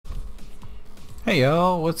Hey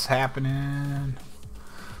yo, what's happening?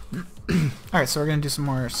 Alright, so we're gonna do some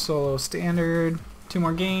more solo standard. 2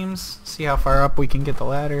 more games. See how far up we can get the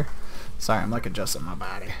ladder. Sorry, I'm like adjusting my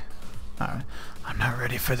body. Alright, I'm not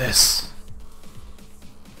ready for this.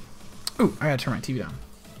 Ooh, I gotta turn my TV down.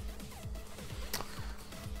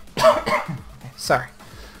 Okay, sorry.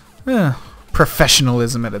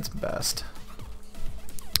 Professionalism at its best.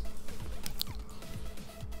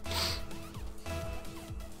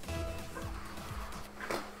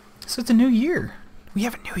 So it's a new year. We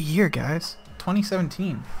have a new year, guys.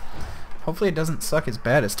 2017. Hopefully it doesn't suck as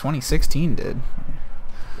bad as 2016 did.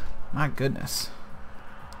 My goodness.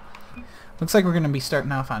 Looks like we're going to be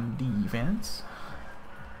starting off on defense.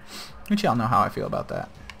 Which y'all know how I feel about that.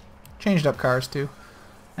 Changed up cars too.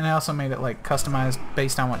 And I also made it like customized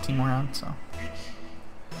based on what team we're on, so.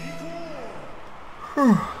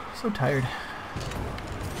 Whew, so tired.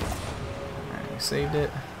 Alright, we saved it.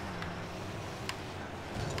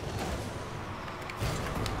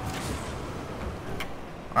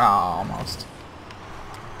 Oh, almost.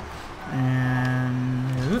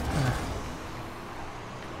 And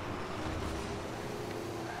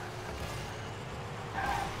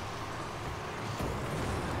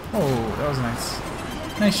oh, that was nice.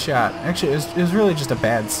 Nice shot. Actually, it was really just a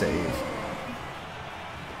bad save.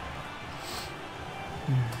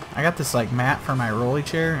 I got this like mat for my rolly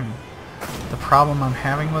chair, and the problem I'm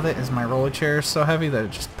having with it is my rolly chair is so heavy that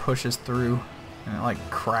it just pushes through, and it like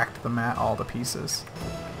cracked the mat all to pieces.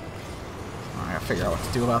 I gotta figure out what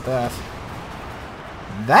to do about that.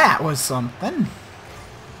 That was something.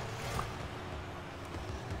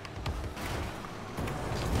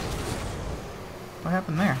 What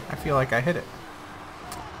happened there? I feel like I hit it.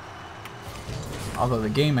 Although the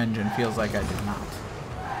game engine feels like I did not.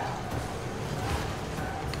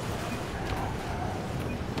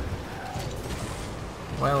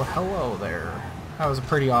 Well, hello there. That was a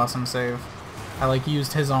pretty awesome save. I like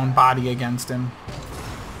used his own body against him.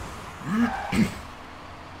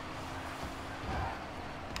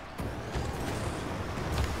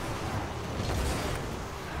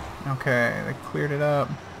 Okay, they cleared it up.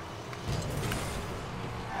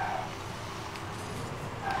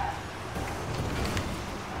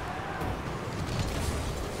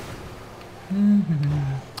 I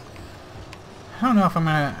don't know if I'm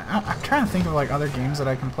gonna. I'm trying to think of like other games that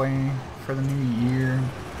I can play for the new year.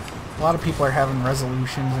 A lot of people are having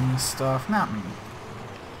resolutions and stuff. Not me.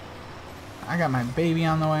 I got my baby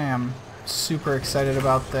on the way. I'm super excited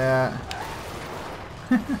about that.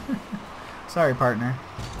 Sorry, partner.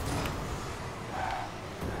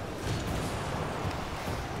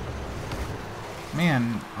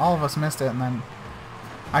 Man, all of us missed it, and then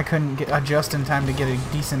I couldn't adjust in time to get a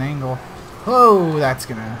decent angle. Whoa, that's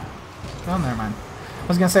gonna... Oh, never mind. I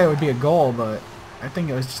was gonna say it would be a goal, but I think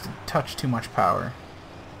it was just a touch too much power.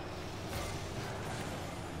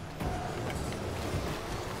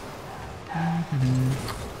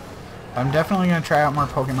 I'm definitely gonna try out more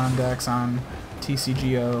Pokemon decks on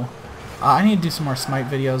TCGO. I need to do some more Smite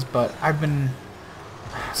videos, but I've been...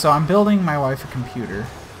 So I'm building my wife a computer,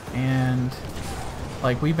 and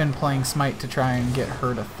like we've been playing Smite to try and get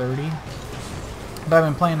her to 30. But I've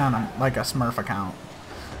been playing on like a Smurf account.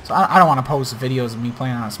 So I don't want to post videos of me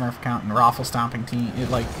playing on a Smurf account and raffle stomping team,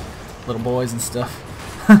 like little boys and stuff.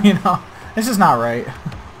 You know, it's just not right.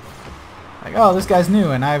 Like, oh, this guy's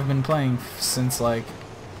new, and I've been playing since like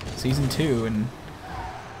season 2, and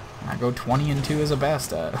I go 20-2 as a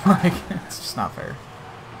best at. Like, it's just not fair.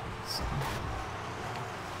 So.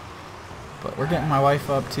 But we're getting my wife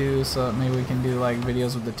up too, so maybe we can do like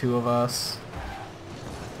videos with the 2 of us.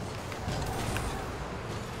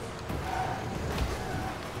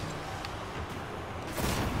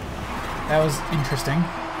 That was interesting.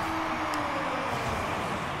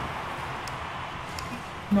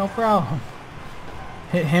 No problem.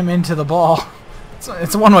 Hit him into the ball.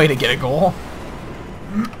 It's one way to get a goal.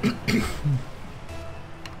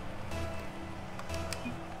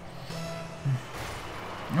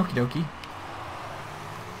 Okie dokie.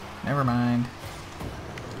 Never mind.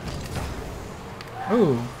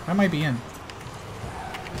 Ooh, that might be in.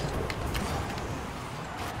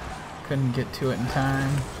 Couldn't get to it in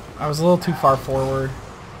time. I was a little too far forward.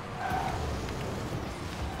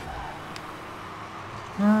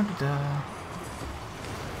 Da-da-da.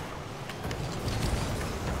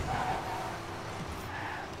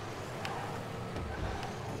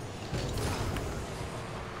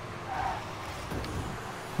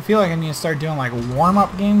 I feel like I need to start doing like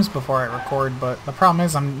warm-up games before I record, but the problem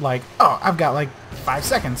is I'm like, oh, I've got like 5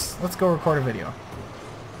 seconds. Let's go record a video.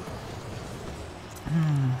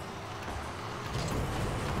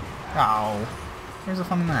 Oh, here's the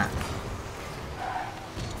fun in that.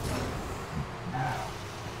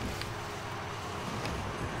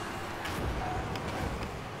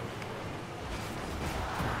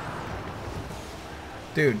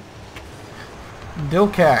 Dude.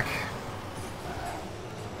 Dilkak.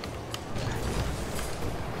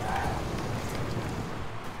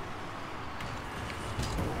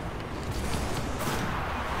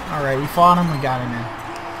 Alright, we fought him, we got him in.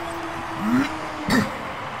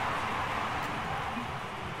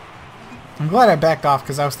 I'm glad I backed off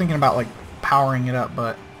because I was thinking about like powering it up,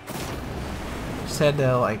 but just had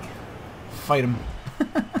to like fight him.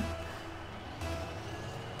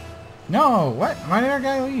 No, what? Why did our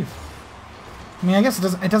guy leave? I mean, I guess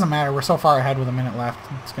it doesn't matter. We're so far ahead with a minute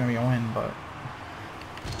left. It's gonna be a win, but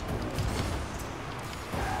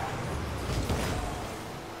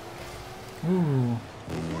ooh.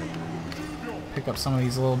 Pick up some of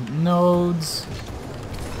these little nodes.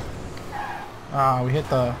 Ah, we hit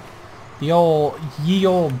the ye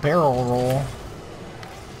old barrel roll.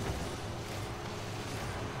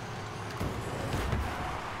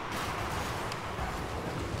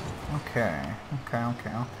 Okay.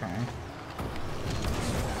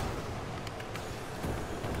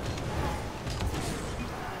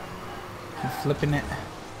 Keep flipping it.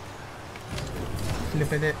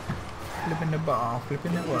 Flipping it. Flipping the ball.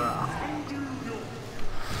 Flipping the ball.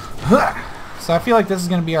 So I feel like this is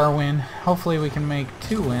going to be our win. Hopefully we can make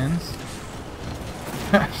 2 wins.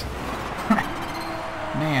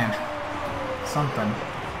 Man. Something.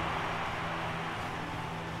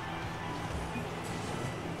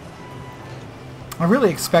 I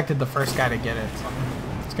really expected the first guy to get it, so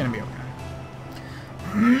it's going to be okay.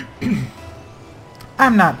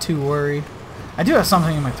 I'm not too worried. I do have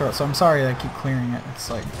something in my throat, so I'm sorry that I keep clearing it.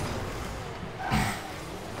 It's like...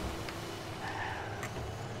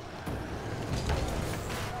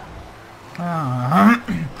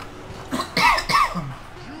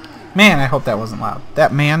 Man, I hope that wasn't loud.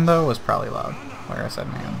 That man, though, was probably loud. Where I said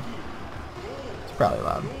man. It's probably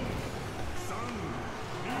loud.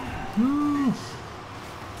 Woo.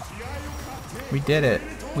 We did it.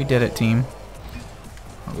 We did it, team.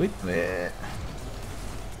 We did it.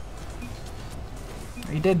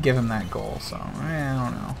 He did give him that goal, so I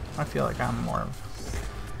don't know. I feel like I'm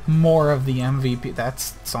more of the MVP.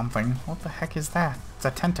 That's something. What the heck is that? It's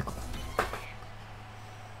a tentacle.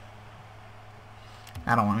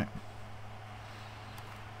 I don't want it.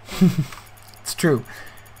 It's true.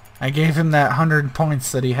 I gave him that 100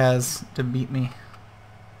 points that he has to beat me.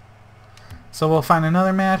 So we'll find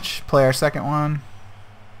another match, play our second one.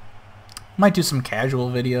 Might do some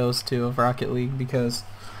casual videos too of Rocket League because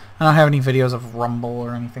I don't have any videos of Rumble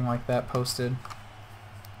or anything like that posted.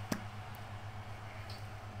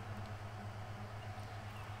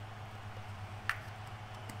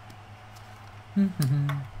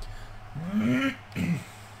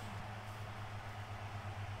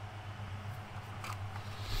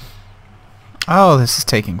 Oh, this is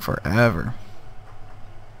taking forever.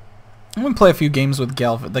 I'm going to play a few games with the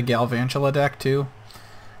Galvantula deck too,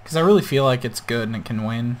 because I really feel like it's good and it can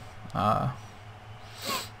win. It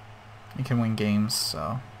can win games,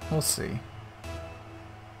 so we'll see.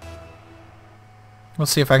 We'll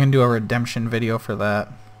see if I can do a redemption video for that.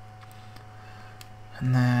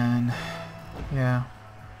 And then, yeah.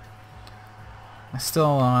 I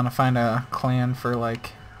still want to find a clan for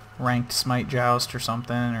like ranked Smite Joust or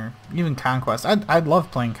something, or even Conquest. I'd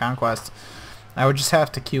love playing Conquest. I would just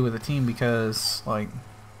have to queue with a team because like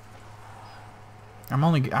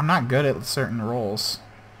I'm not good at certain roles.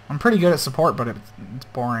 I'm pretty good at support, but it's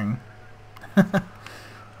boring. Like,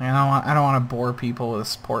 I don't want to bore people with a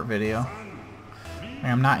support video. Like,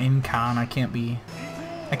 I'm not in con. I can't be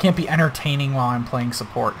entertaining while I'm playing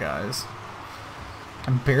support, guys.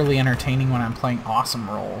 I'm barely entertaining when I'm playing awesome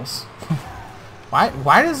roles.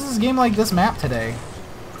 Why does this game like this map today?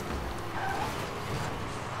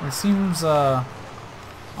 It seems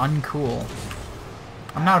uncool.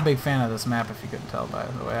 I'm not a big fan of this map, if you couldn't tell by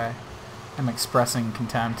the way I'm expressing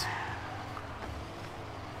contempt.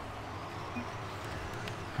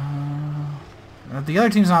 The other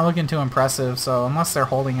team's not looking too impressive, so unless they're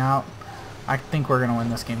holding out, I think we're going to win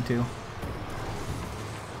this game too.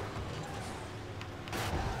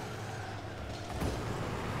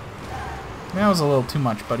 That was a little too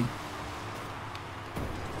much, buddy.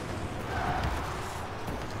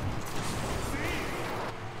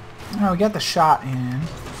 Oh, we got the shot in.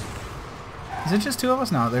 Is it just 2 of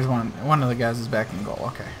us? No, there's one. One of the guys is back in goal.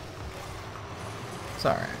 Okay. It's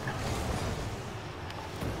alright.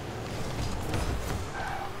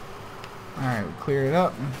 Alright, we clear it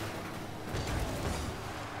up.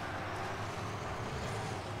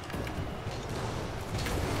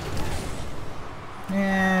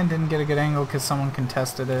 And didn't get a good angle because someone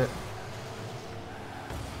contested it.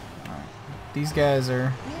 Alright. These guys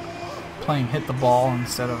are playing hit the ball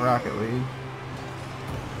instead of Rocket League.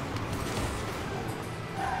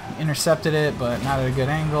 intercepted it, but not at a good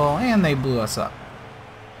angle, and they blew us up.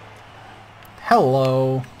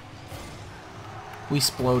 Hello. We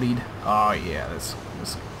exploded. Oh yeah, this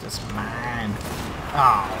mine.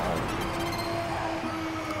 Oh,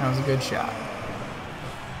 that was a good shot.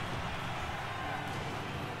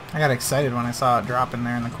 I got excited when I saw it drop in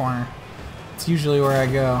there in the corner. It's usually where I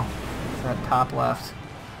go. It's that top left.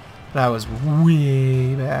 That was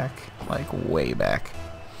way back, like way back.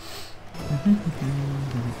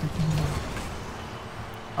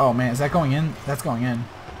 Oh man, is that going in? That's going in.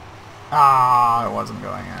 Ah, it wasn't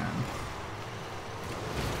going in.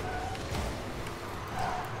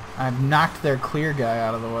 I've knocked their clear guy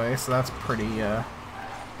out of the way, so that's pretty,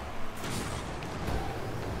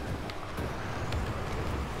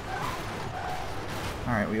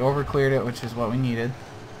 Alright, we over-cleared it, which is what we needed.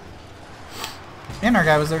 And our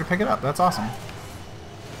guy was there to pick it up. That's awesome.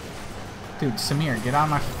 Dude, Samir, get out of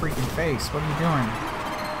my freaking face. What are you doing?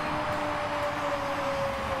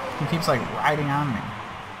 He keeps, like, riding on me.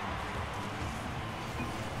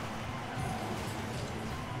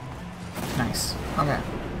 Nice. Okay.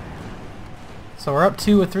 So we're up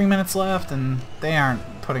 2 with 3 minutes left, and they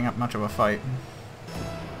aren't putting up much of a fight.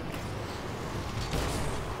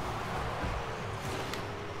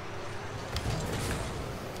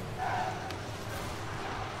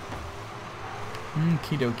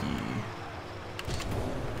 Okie dokie.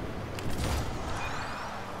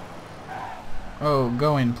 Oh,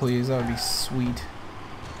 go in, please. That would be sweet.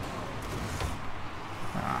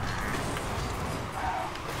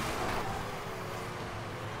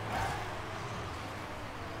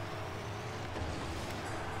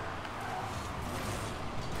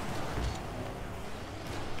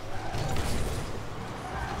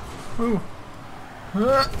 Ooh.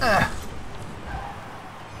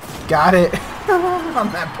 Got it. On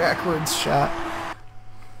that backwards shot.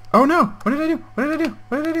 Oh no! What did I do? What did I do?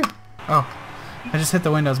 What did I do? Oh. I just hit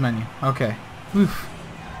the Windows menu. Okay. Oof.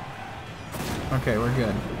 Okay, we're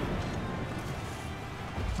good.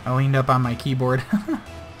 I leaned up on my keyboard.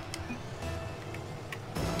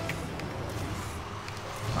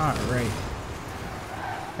 Alright.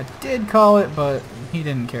 I did call it, but he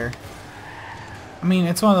didn't care. I mean,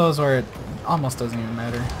 it's one of those where it almost doesn't even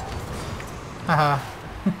matter. Haha.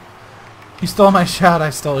 You stole my shot, I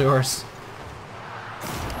stole yours.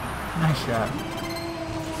 Nice shot.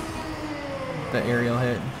 The aerial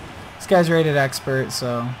hit. This guy's rated expert,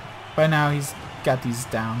 so by now he's got these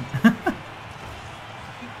down.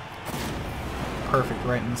 Perfect,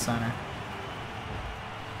 right in the center.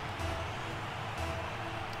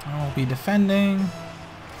 I'll be defending.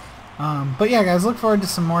 But yeah, guys, look forward to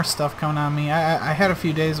some more stuff coming on me. I had a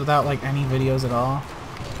few days without like any videos at all.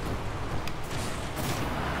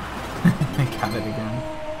 I got it again.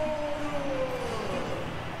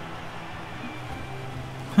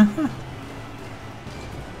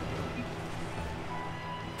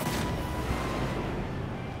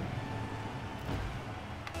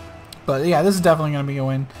 But yeah, this is definitely going to be a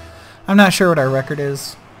win. I'm not sure what our record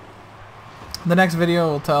is. The next video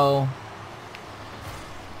will tell...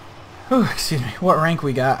 Ooh, excuse me, what rank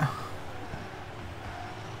we got.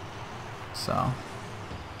 So...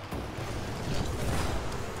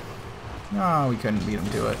 Oh, we couldn't beat him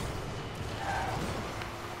to it.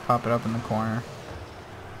 Pop it up in the corner.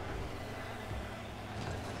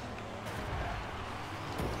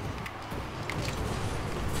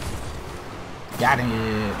 Got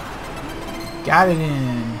it. Got it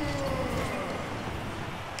in.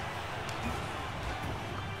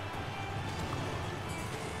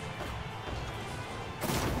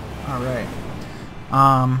 Alright.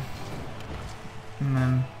 And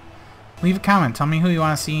then leave a comment. Tell me who you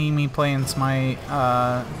want to see me play in Smite.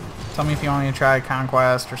 Tell me if you want me to try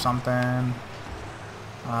Conquest or something.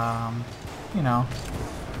 You know,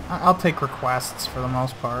 I'll take requests for the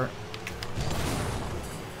most part.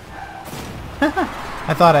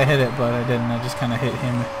 I thought I hit it, but I didn't. I just kind of hit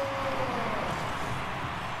him.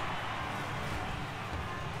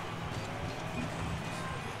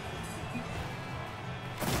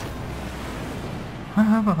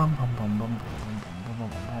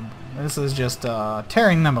 This is just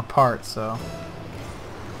tearing them apart, so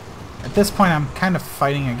at this point I'm kind of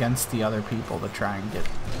fighting against the other people to try and get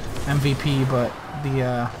MVP, but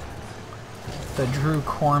the Drew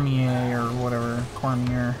Cormier or whatever,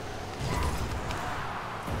 Cormier,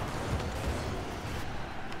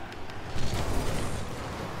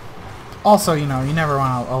 also, you know, you never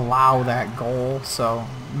want to allow that goal, so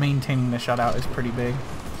maintaining the shutout is pretty big.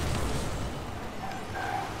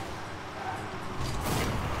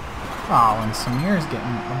 Oh, and Samir's getting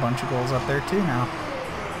a bunch of goals up there too now.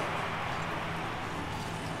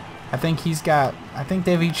 I think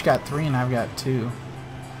they've each got 3 and I've got 2.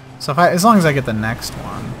 So as long as I get the next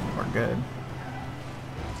one, we're good.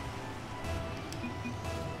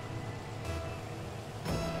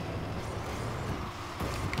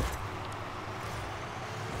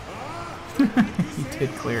 He did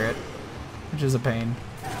clear it, which is a pain.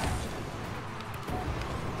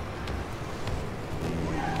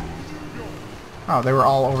 Oh, they were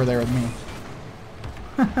all over there with me.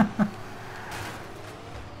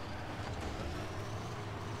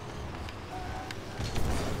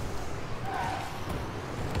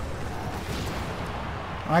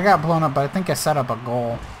 I got blown up, but I think I set up a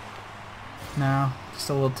goal. No, just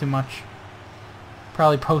a little too much.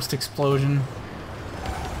 Probably post-explosion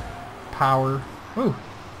power. Ooh.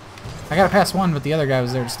 I got to pass one, but the other guy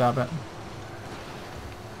was there to stop it.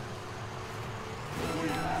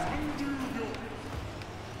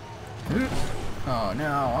 Oh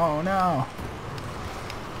no, oh no.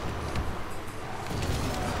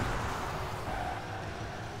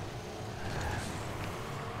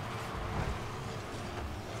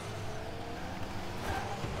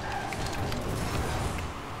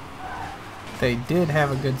 They did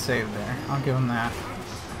have a good save there. I'll give them that.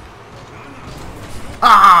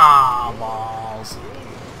 Ah, balls.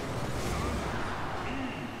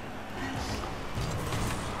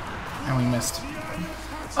 And we missed.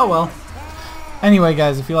 Oh well. Anyway,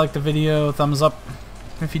 guys, if you liked the video, thumbs up.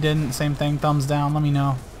 If you didn't, same thing, thumbs down. Let me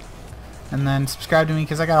know. And then subscribe to me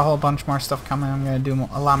because I got a whole bunch more stuff coming. I'm going to do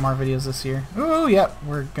a lot more videos this year. Ooh, yep.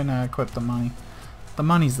 We're going to equip the money. The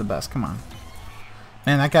money's the best. Come on.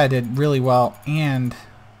 Man, that guy did really well and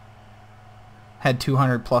had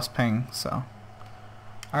 200 plus ping, so.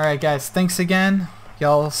 Alright guys, thanks again.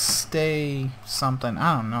 Y'all stay something.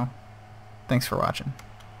 I don't know. Thanks for watching.